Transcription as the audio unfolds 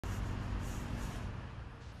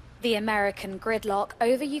The American gridlock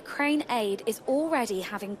over Ukraine aid is already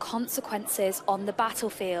having consequences on the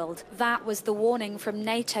battlefield. That was the warning from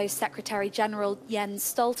NATO Secretary-General Jens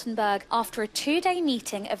Stoltenberg after a two-day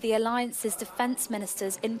meeting of the alliance's defence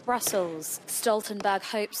ministers in Brussels. Stoltenberg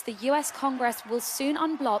hopes the US Congress will soon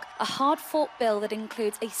unblock a hard-fought bill that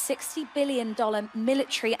includes a $60 billion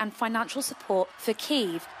military and financial support for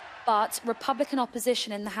Kyiv. But Republican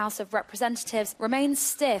opposition in the House of Representatives remains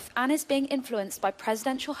stiff and is being influenced by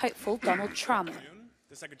presidential hopeful Donald Trump.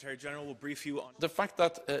 The Secretary General will brief you on the fact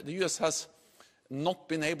that the US has not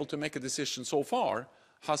been able to make a decision so far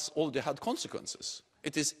has already had consequences.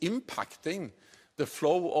 It is impacting the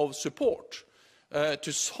flow of support.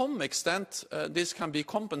 To some extent, this can be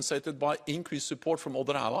compensated by increased support from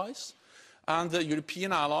other allies. And the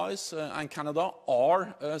European allies and Canada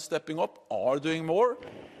are stepping up, are doing more.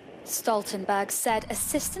 Stoltenberg said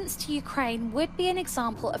assistance to Ukraine would be an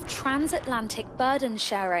example of transatlantic burden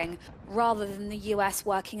sharing, rather than the US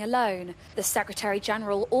working alone. The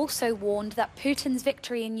Secretary-General also warned that Putin's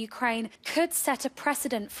victory in Ukraine could set a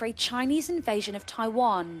precedent for a Chinese invasion of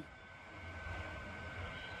Taiwan.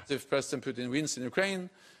 If President Putin wins in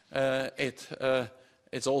Ukraine,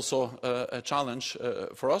 it's also a challenge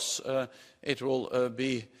for us. It will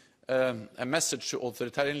be a message to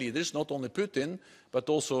authoritarian leaders, not only Putin, but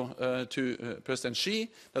also to President Xi,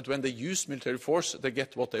 that when they use military force, they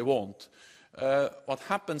get what they want. What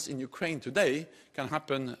happens in Ukraine today can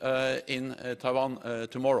happen in Taiwan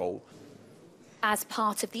tomorrow. As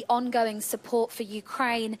part of the ongoing support for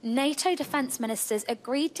Ukraine, NATO defence ministers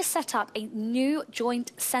agreed to set up a new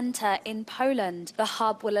joint centre in Poland. The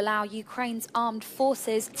hub will allow Ukraine's armed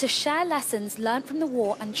forces to share lessons learnt from the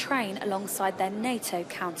war and train alongside their NATO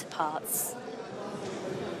counterparts.